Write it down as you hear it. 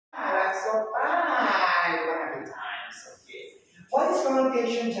So 100 times. Okay. What is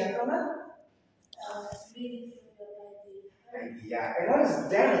connotation, gentlemen? Idea. And what is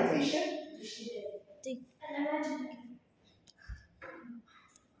denotation?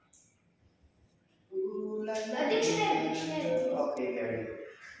 Dictionary. Okay, very good.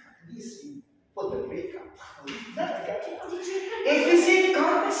 At least you put the breakup. If you see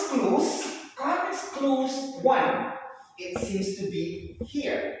context clues 1, it seems to be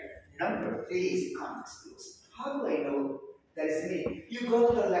here. Number 3 is context clues. How do I know that is me? You go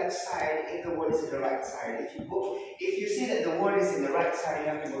to the left side if the word is in the right side. If you see that the word is in the right side,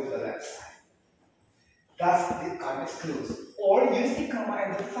 you have to go to the left side. That's the context clues. Or use the comma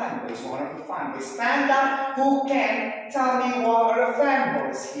and the fanboys. One of the fanboys. Stand up. Who can tell me what are the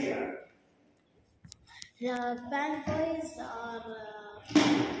fanboys here? The fanboys are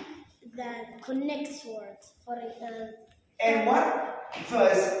that connects words for and what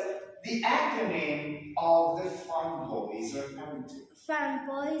was the acronym of the fanboys or fanboys?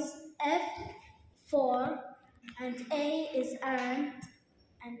 Fanboys, F for and A is and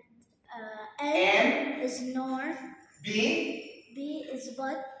N is nor, B is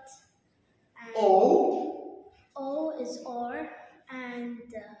but, and O is or,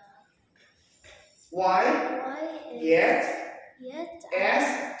 and Y is yet,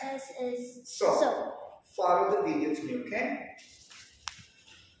 S is so. Follow the video to me, okay?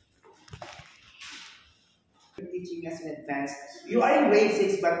 Teaching us in advance. You are in grade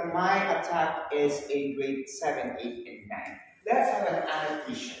 6, but my attack is in grade 7, 8, and 9. Let's have an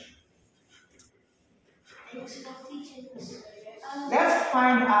annotation. Let's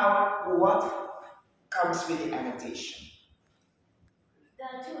find out what comes with the annotation.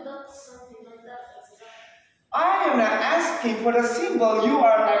 Something like that. I am not asking for the symbol. You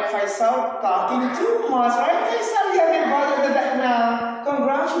are like Faisal talking too much. Right, Faisal? You have a brother at the back now.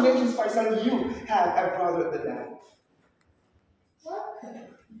 Congratulations, Faisal. You have a brother at the back. What?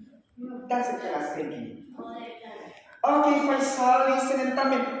 That's a class thinking. Okay, Faisal, listen and tell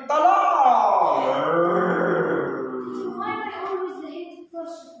me. Talk! Why am I always the hated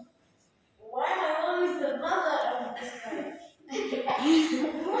person? Why am I always the mother of this guy?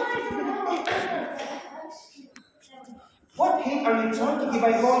 What hint are you trying to give?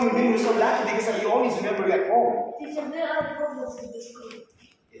 I call your name, you're so lucky because you always remember you at home. Teacher, there are problems in this school.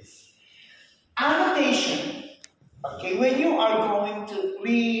 Yes. Annotation. Okay, when you are going to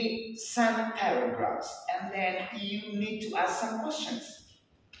read some paragraphs and then you need to ask some questions.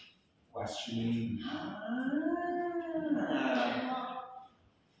 Questioning.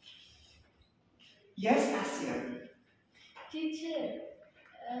 Yes, Asia. Teacher,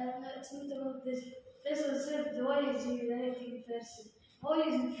 let's talk about this. Faisal said, why is he the hating person? Why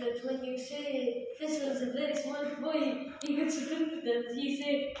is it that when you say Faisal is a very smart boy, he gets offended and he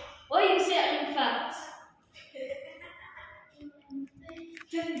say, why you say I'm fat?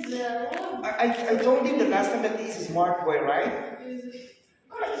 I told him the last time that he's a smart boy, right?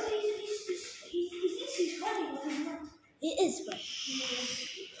 He is funny.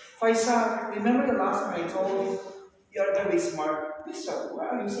 Faisal, remember the last time I told you you're very smart? Mister, why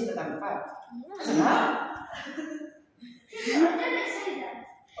are you saying that I'm fat? Huh? I didn't say that.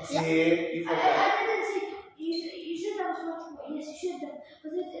 Okay, you forgot. I didn't say, you said I was smart boy. Yes, you should have.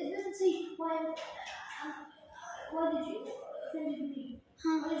 But it doesn't say why did you offend me?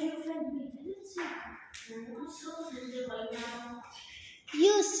 Why did you offend me? I didn't say that. I'm so offended right now.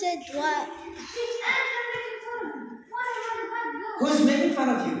 You said what? Who's making fun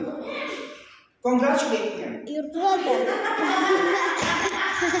of you? Congratulate him. Your brother.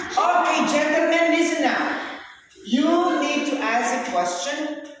 Okay, gentlemen, listen now. You need to ask a question.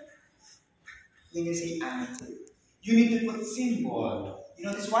 When you say annotate, you need to put symbol. You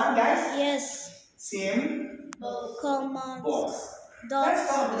know this one, guys? Yes. Symbol. Commas. Let's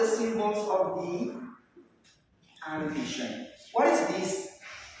start with the symbols of the annotation. What is this?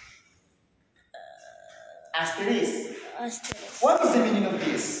 Asterisk. Asterisk. What is the meaning of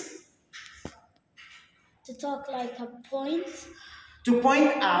this? To talk like a point. To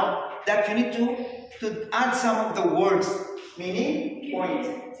point out that you need to add some of the words. Meaning? Point.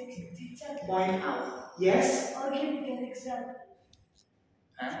 Point out. Yes? I'll give you an example.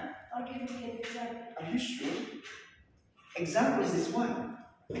 Huh? I'll give you an example. Are you sure? Example is this one.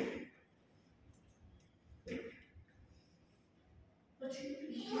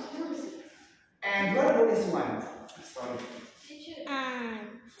 And what about this one? Sorry. And.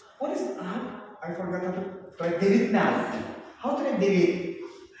 What is I forgot how to delete now. How do I delete?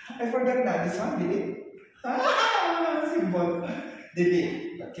 I forgot now. This one, delete. Symbol.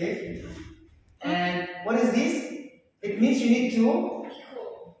 Delete. Okay. And what is this? It means you need to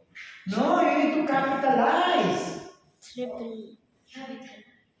No, you need to capitalize. Triple.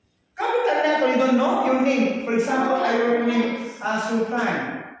 Capital letter, you don't know your name. For example, I will name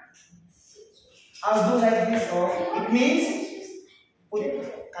Sultan. I'll do like this, or it means put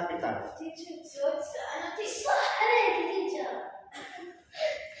capital. Teacher, so it's teacher.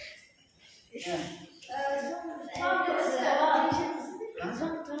 Yeah.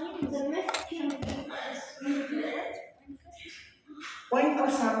 Sometimes the math can be Point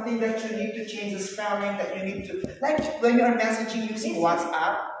out something that you need to change the spelling, that you need to, like when you're messaging using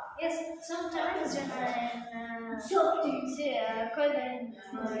WhatsApp. Yes, sometimes when I'm calling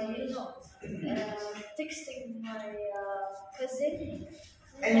texting my cousin.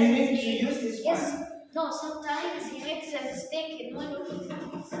 And you need to use this Yes. one. No, sometimes he makes a mistake in one of the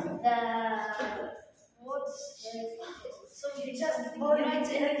words. So he just writes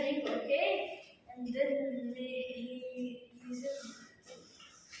anything, okay? And then he says,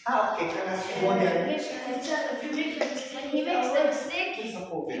 Okay, can I see one there? when he makes the mistake, It's a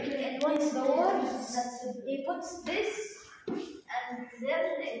problem. and once the word, he puts this, and then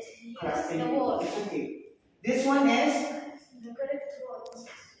he puts the word. It's okay. This one is The correct word.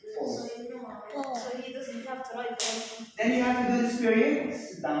 So you know, so he doesn't have to write anything. then you have to do this period.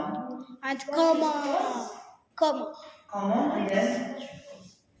 Sit down. And comma. Comma. Comma and then.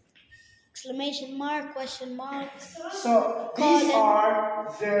 Exclamation mark, question mark. So these are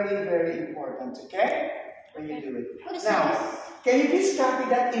very, very important, okay? When you do it. Now, can you please copy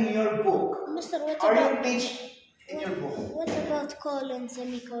that in your book? Mister, what Or about your page in your book? what about colon,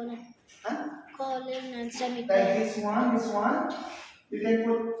 semicolon? Huh? Colon and Like semicolon. this one. You can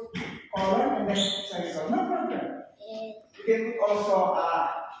put colon and then semicolon. No problem. You can put also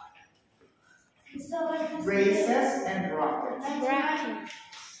braces and brackets. Bracket.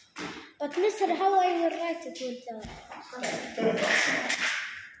 But Mister, how I will write it with the Correct.